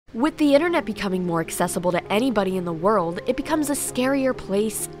With the internet becoming more accessible to anybody in the world, it becomes a scarier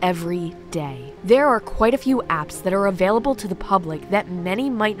place every day. There are quite a few apps that are available to the public that many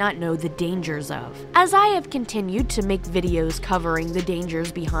might not know the dangers of. As I have continued to make videos covering the dangers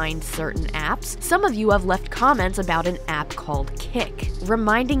behind certain apps, some of you have left comments about an app called Kik,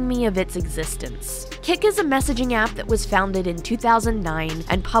 reminding me of its existence. Kik is a messaging app that was founded in 2009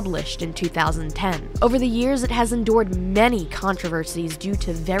 and published in 2010. Over the years, it has endured many controversies due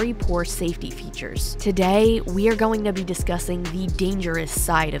to very poor safety features. Today, we are going to be discussing the dangerous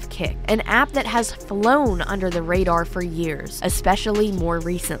side of Kik, an app that has flown under the radar for years, especially more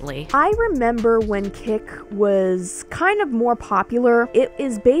recently. I remember when Kik was kind of more popular. It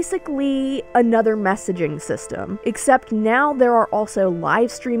is basically another messaging system, except now there are also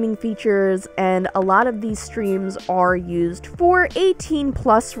live streaming features, and a lot of these streams are used for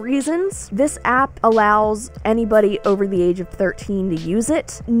 18+ reasons. This app allows anybody over the age of 13 to use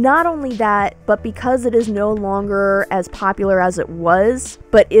it. Not only that, but because it is no longer as popular as it was,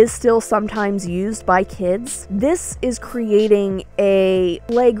 but is still sometimes used by kids, this is creating a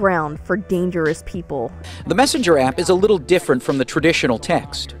playground for dangerous people. The Messenger app is a little different from the traditional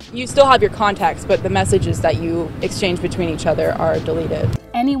text. You still have your contacts, but the messages that you exchange between each other are deleted.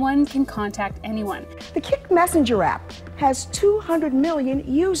 Anyone can contact anyone. The Kik Messenger app has 200 million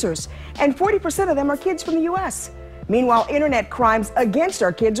users, and 40% of them are kids from the U.S. Meanwhile, internet crimes against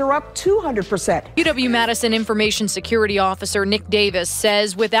our kids are up 200%. UW-Madison Information Security Officer Nick Davis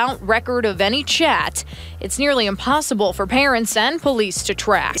says without record of any chat, it's nearly impossible for parents and police to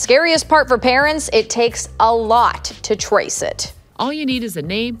track. Scariest part for parents, it takes a lot to trace it. All you need is a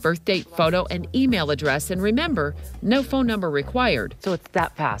name, birth date, photo, and email address, and remember, no phone number required. So it's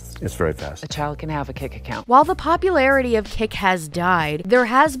that fast. It's very fast. A child can have a Kik account. While the popularity of Kik has died, there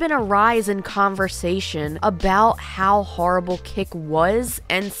has been a rise in conversation about how horrible Kik was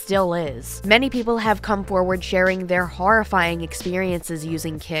and still is. Many people have come forward sharing their horrifying experiences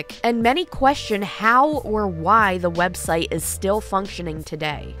using Kik, and many question how or why the website is still functioning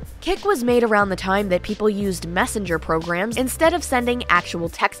today. Kik was made around the time that people used messenger programs instead of sending actual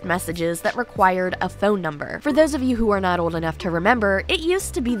text messages that required a phone number. For those of you who are not old enough to remember, it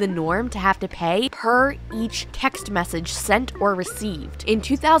used to be the norm to have to pay per each text message sent or received. In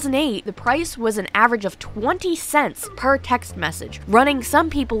 2008, the price was an average of 20 cents per text message, running some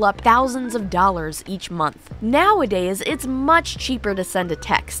people up thousands of dollars each month. Nowadays, it's much cheaper to send a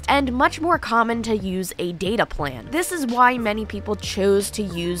text, and much more common to use a data plan. This is why many people chose to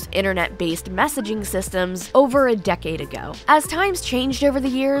use internet-based messaging systems over a decade ago. As times changed over the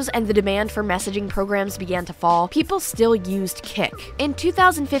years and the demand for messaging programs began to fall, people still used Kik. In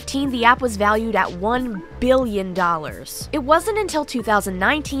 2015, the app was valued at $1 billion. It wasn't until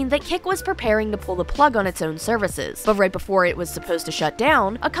 2019 that Kik was preparing to pull the plug on its own services. But right before it was supposed to shut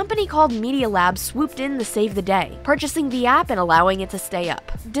down, a company called Media Lab swooped in to save the day, purchasing the app and allowing it to stay up.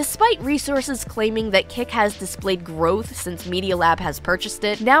 Despite resources claiming that Kik has displayed growth since Media Lab has purchased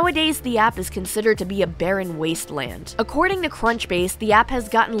it, nowadays the app is considered to be a barren wasteland. According to Crunchbase, the app has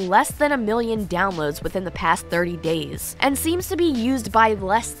gotten less than 1 million downloads within the past 30 days, and seems to be used by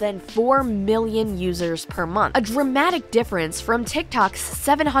less than 4 million users per month, a dramatic difference from TikTok's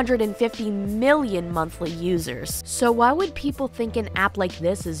 750 million monthly users. So why would people think an app like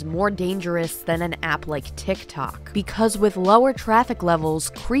this is more dangerous than an app like TikTok? Because with lower traffic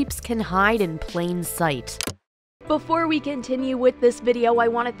levels, creeps can hide in plain sight. Before we continue with this video, I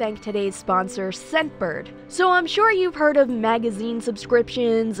want to thank today's sponsor, Scentbird. So I'm sure you've heard of magazine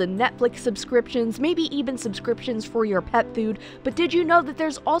subscriptions and Netflix subscriptions, maybe even subscriptions for your pet food, but did you know that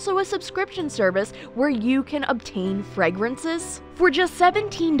there's also a subscription service where you can obtain fragrances? For just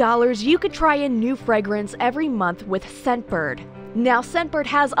 $17, you could try a new fragrance every month with Scentbird. Now, Scentbird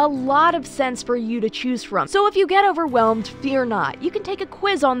has a lot of scents for you to choose from, so if you get overwhelmed, fear not. You can take a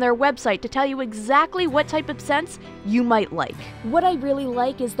quiz on their website to tell you exactly what type of scents you might like. What I really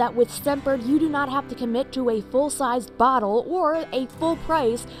like is that with Scentbird, you do not have to commit to a full-sized bottle or a full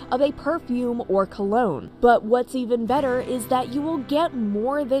price of a perfume or cologne. But what's even better is that you will get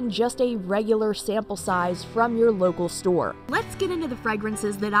more than just a regular sample size from your local store. Let's get into the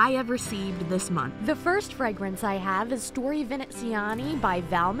fragrances that I have received this month. The first fragrance I have is Story Veneziani by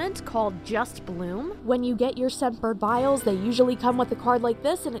Valmont called Just Bloom. When you get your Scentbird vials, they usually come with a card like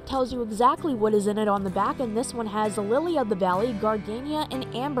this, and it tells you exactly what is in it on the back, and this one has Lily of the Valley, Gardenia, and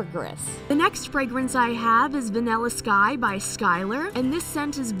Ambergris. The next fragrance I have is Vanilla Sky by Skylar, and this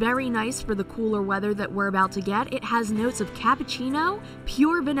scent is very nice for the cooler weather that we're about to get. It has notes of cappuccino,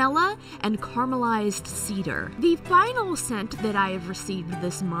 pure vanilla, and caramelized cedar. The final scent that I have received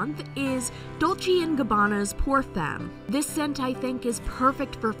this month is Dolce & Gabbana's Pour Femme. This scent I I think is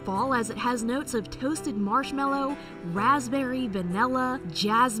perfect for fall as it has notes of toasted marshmallow, raspberry, vanilla,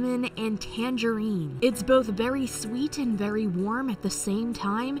 jasmine, and tangerine. It's both very sweet and very warm at the same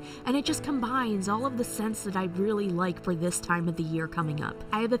time, and it just combines all of the scents that I really like for this time of the year coming up.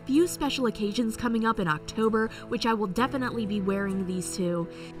 I have a few special occasions coming up in October, which I will definitely be wearing these to.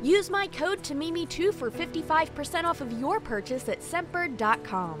 Use my code TehMimi2 for 55% off of your purchase at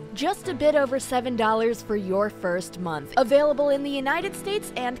Scentbird.com. Just a bit over $7 for your first month. Available in the United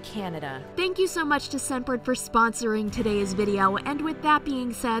States and Canada. Thank you so much to Scentbird for sponsoring today's video, and with that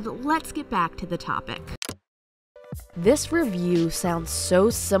being said, let's get back to the topic. This review sounds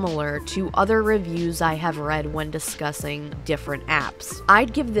so similar to other reviews I have read when discussing different apps.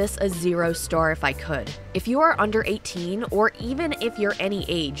 I'd give this a 0 star if I could. If you are under 18, or even if you're any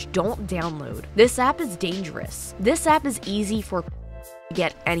age, don't download. This app is dangerous. This app is easy for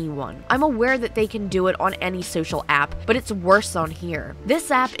get anyone. I'm aware that they can do it on any social app, but it's worse on here.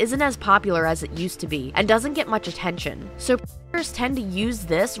 This app isn't as popular as it used to be, and doesn't get much attention, so tend to use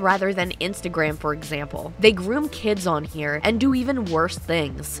this rather than Instagram, for example. They groom kids on here and do even worse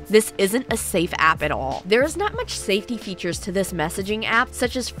things. This isn't a safe app at all. There is not much safety features to this messaging app,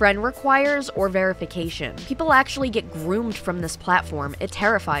 such as friend requires or verification. People actually get groomed from this platform. It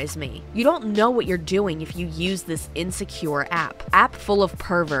terrifies me. You don't know what you're doing if you use this insecure app. App full of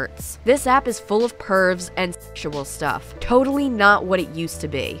perverts. This app is full of pervs and sexual stuff. Totally not what it used to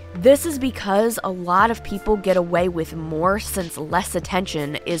be. This is because a lot of people get away with more since less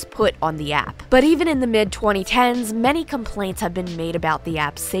attention is put on the app. But even in the mid-2010s, many complaints have been made about the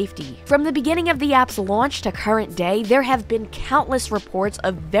app's safety. From the beginning of the app's launch to current day, there have been countless reports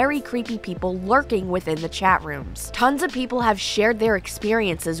of very creepy people lurking within the chat rooms. Tons of people have shared their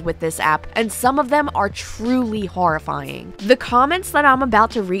experiences with this app, and some of them are truly horrifying. The comments that I'm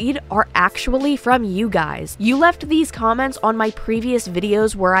about to read are actually from you guys. You left these comments on my previous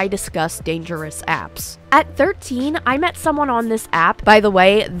videos where I discussed dangerous apps. At 13, I met someone on this app. By the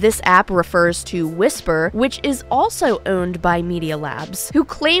way, this app refers to Whisper, which is also owned by Media Labs, who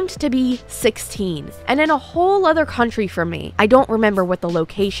claimed to be 16, and in a whole other country from me. I don't remember what the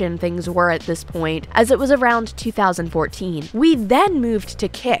location things were at this point, as it was around 2014. We then moved to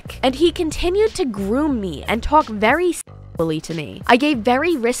Kik, and he continued to groom me and talk very to me. I gave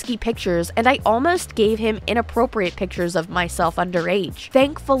very risky pictures, and I almost gave him inappropriate pictures of myself underage.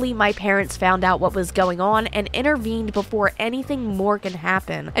 Thankfully, my parents found out what was going on and intervened before anything more can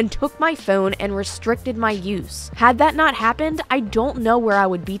happen, and took my phone and restricted my use. Had that not happened, I don't know where I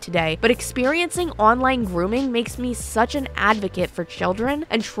would be today, but experiencing online grooming makes me such an advocate for children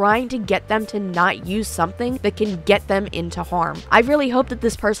and trying to get them to not use something that can get them into harm. I really hope that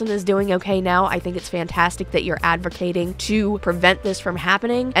this person is doing okay now. I think it's fantastic that you're advocating to prevent this from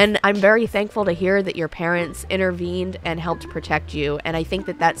happening, and I'm very thankful to hear that your parents intervened and helped protect you, and I think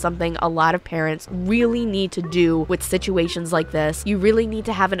that that's something a lot of parents really need to do with situations like this. You really need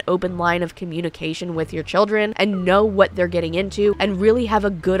to have an open line of communication with your children and know what they're getting into and really have a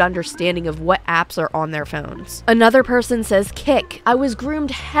good understanding of what apps are on their phones. Another person says, Kik. I was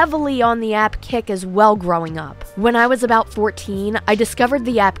groomed heavily on the app Kik as well growing up. When I was about 14, I discovered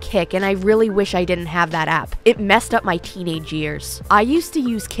the app Kik, and I really wish I didn't have that app. It messed up my teenage years. I used to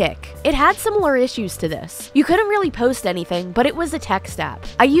use Kik. It had similar issues to this. You couldn't really post anything, but it was a text app.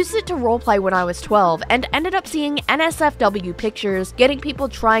 I used it to roleplay when I was 12 and ended up seeing NSFW pictures, getting people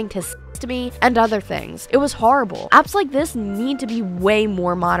trying to to me, and other things. It was horrible. Apps like this need to be way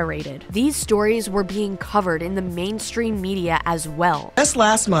more moderated. These stories were being covered in the mainstream media as well. Just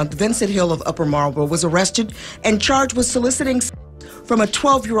last month, Vincent Hill of Upper Marlboro was arrested and charged with soliciting from a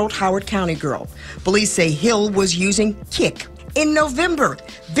 12-year-old Howard County girl. Police say Hill was using Kik. In November,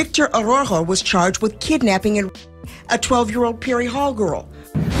 Victor Arojo was charged with kidnapping a 12-year-old Perry Hall girl.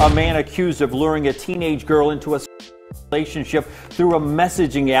 A man accused of luring a teenage girl into a relationship through a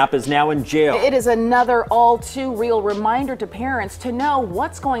messaging app is now in jail. It is another all too real reminder to parents to know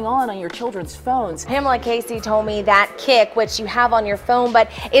what's going on your children's phones. Pamela Casey told me that Kik, which you have on your phone,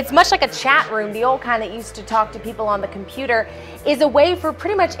 but it's much like a chat room, the old kind that used to talk to people on the computer, is a way for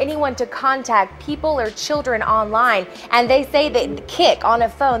pretty much anyone to contact people or children online. And they say that Kik on a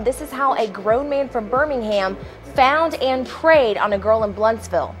phone, this is how a grown man from Birmingham found and preyed on a girl in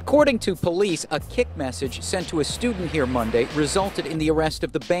Bluntsville. According to police, a Kik message sent to a student here Monday resulted in the arrest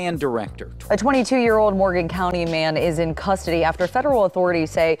of the band director. A 22-year-old Morgan County man is in custody after federal authorities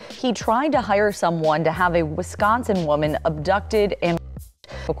say he tried to hire someone to have a Wisconsin woman abducted and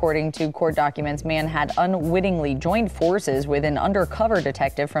According to court documents, man had unwittingly joined forces with an undercover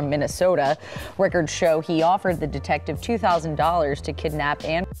detective from Minnesota. Records show he offered the detective $2,000 to kidnap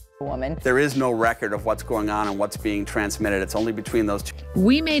and woman. There is no record of what's going on and what's being transmitted. It's only between those two.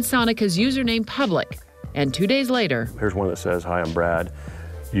 We made Sonica's username public, and 2 days later, here's one that says, "Hi, I'm Brad.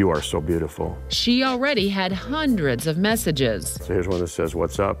 You are so beautiful." She already had hundreds of messages. So here's one that says,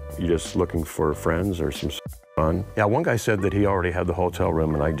 "What's up? You just looking for friends or some fun?" Yeah, one guy said that he already had the hotel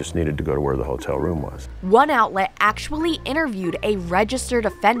room and I just needed to go to where the hotel room was. One outlet actually interviewed a registered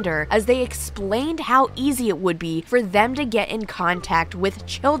offender as they explained how easy it would be for them to get in contact with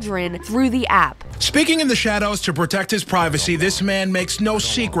children through the app. Speaking in the shadows to protect his privacy, this man makes no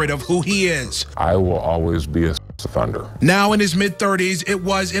secret of who he is. I will always be a offender. Now in his mid-30s, it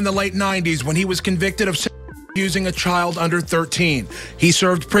was in the late 90s when he was convicted of using a child under 13. He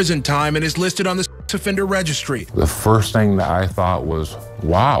served prison time and is listed on the offender registry. The first thing that I thought was,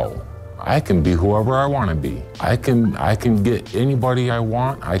 wow, I can be whoever I want to be. I can get anybody I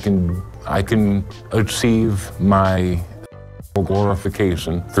want. I can achieve my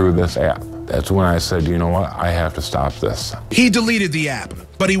glorification through this app. That's when I said, you know what, I have to stop this. He deleted the app,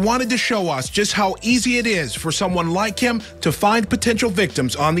 but he wanted to show us just how easy it is for someone like him to find potential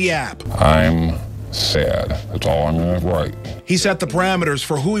victims on the app. I'm sad. That's all I'm going to write. He set the parameters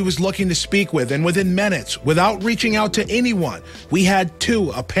for who he was looking to speak with, and within minutes, without reaching out to anyone, we had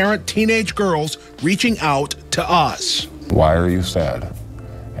 2 apparent teenage girls reaching out to us. Why are you sad?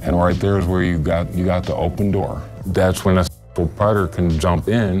 And right there is where you got the open door. That's when a predator can jump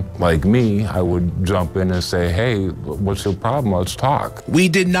in. Like me, I would jump in and say, hey, what's your problem? Let's talk. We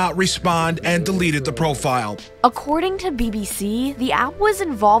did not respond and deleted the profile. According to BBC, the app was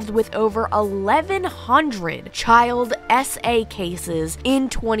involved with over 1,100 child SA cases in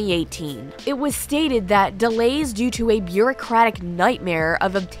 2018. It was stated that delays due to a bureaucratic nightmare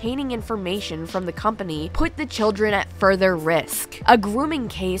of obtaining information from the company put the children at further risk. A grooming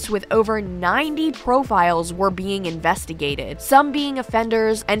case with over 90 profiles were being investigated, some being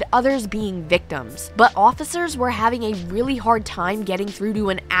offenders and others being victims. But officers were having a really hard time getting through to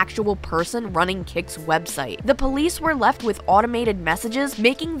an actual person running Kik's website. The police were left with automated messages,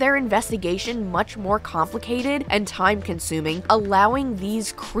 making their investigation much more complicated and time-consuming, allowing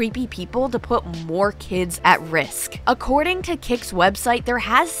these creepy people to put more kids at risk. According to Kik's website, there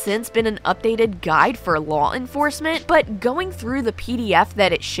has since been an updated guide for law enforcement, but going through the PDF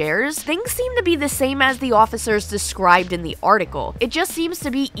that it shares, things seem to be the same as the officers described in the article. It just seems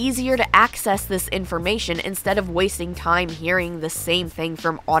to be easier to access this information instead of wasting time hearing the same thing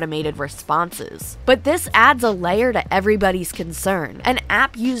from automated responses. But this adds a layer to everybody's concern. An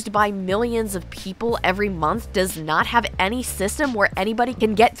app used by millions of people every month does not have any system where anybody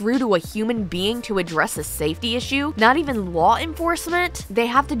can get through to a human being to address a safety issue, not even law enforcement. They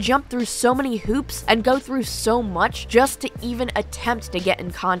have to jump through so many hoops and go through so much just to even attempt to get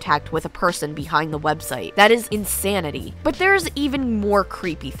in contact with a person behind the website. That is insanity. But there's even more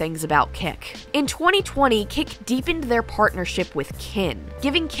creepy things about Kik. In 2020, Kik deepened their partnership with Kin,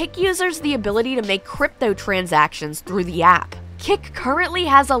 giving Kik users the ability to make crypto transactions through the app. Kik currently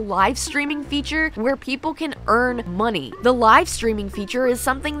has a live streaming feature where people can earn money. The live streaming feature is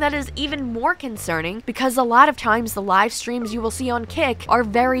something that is even more concerning because a lot of times the live streams you will see on Kik are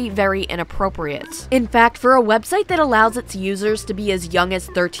very, very inappropriate. In fact, for a website that allows its users to be as young as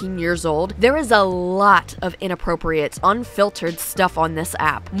 13 years old, there is a lot of inappropriate, unfiltered stuff on this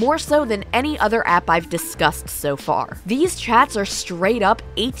app, more so than any other app I've discussed so far. These chats are straight up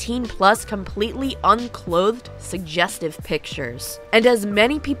 18+ completely unclothed, suggestive pictures. And as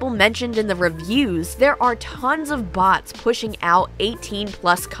many people mentioned in the reviews, there are tons of bots pushing out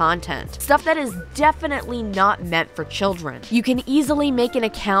 18+ content, stuff that is definitely not meant for children. You can easily make an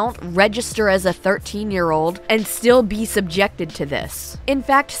account, register as a 13-year-old, and still be subjected to this. In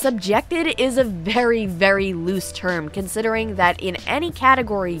fact, subjected is a very, very loose term, considering that in any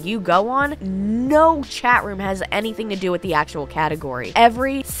category you go on, no chat room has anything to do with the actual category.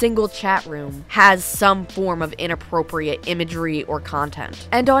 Every single chat room has some form of inappropriate imagery or content.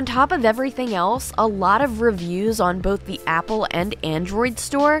 And on top of everything else, a lot of reviews on both the Apple and Android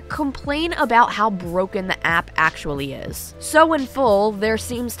store complain about how broken the app actually is. So in full, there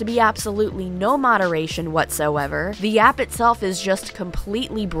seems to be absolutely no moderation whatsoever. The app itself is just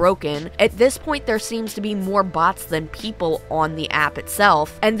completely broken. At this point, there seems to be more bots than people on the app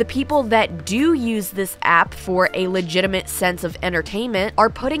itself, and the people that do use this app for a legitimate sense of entertainment are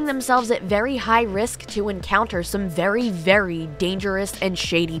putting themselves at very high risk to encounter some very, very very dangerous and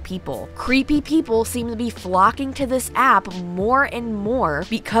shady people. Creepy people seem to be flocking to this app more and more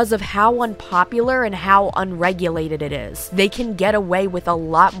because of how unpopular and how unregulated it is. They can get away with a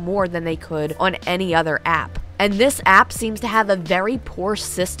lot more than they could on any other app. And this app seems to have a very poor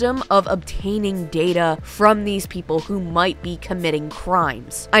system of obtaining data from these people who might be committing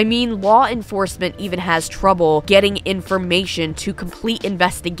crimes. I mean, law enforcement even has trouble getting information to complete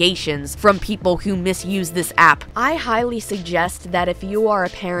investigations from people who misuse this app. I highly suggest that if you are a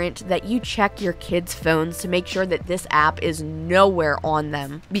parent, that you check your kids' phones to make sure that this app is nowhere on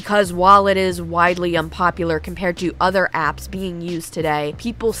them. Because while it is widely unpopular compared to other apps being used today,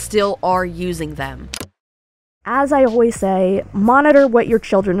 people still are using them. As I always say, monitor what your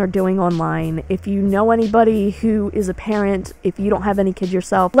children are doing online. If you know anybody who is a parent, if you don't have any kids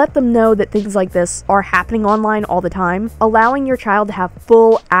yourself, let them know that things like this are happening online all the time. Allowing your child to have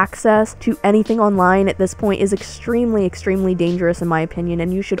full access to anything online at this point is extremely, extremely dangerous in my opinion,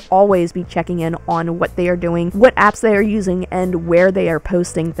 and you should always be checking in on what they are doing, what apps they are using, and where they are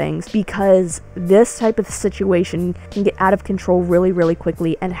posting things, because this type of situation can get out of control really, really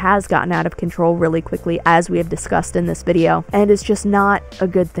quickly, and has gotten out of control really quickly, as we have discussed in this video, and it's just not a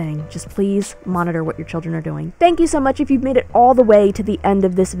good thing. Just please monitor what your children are doing. Thank you so much if you've made it all the way to the end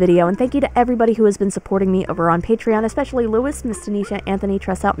of this video, and thank you to everybody who has been supporting me over on Patreon, especially Lewis, Miss Tanisha, Anthony,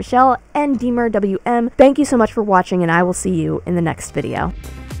 Tress Out Michelle, and Deemer WM. Thank you so much for watching, and I will see you in the next video.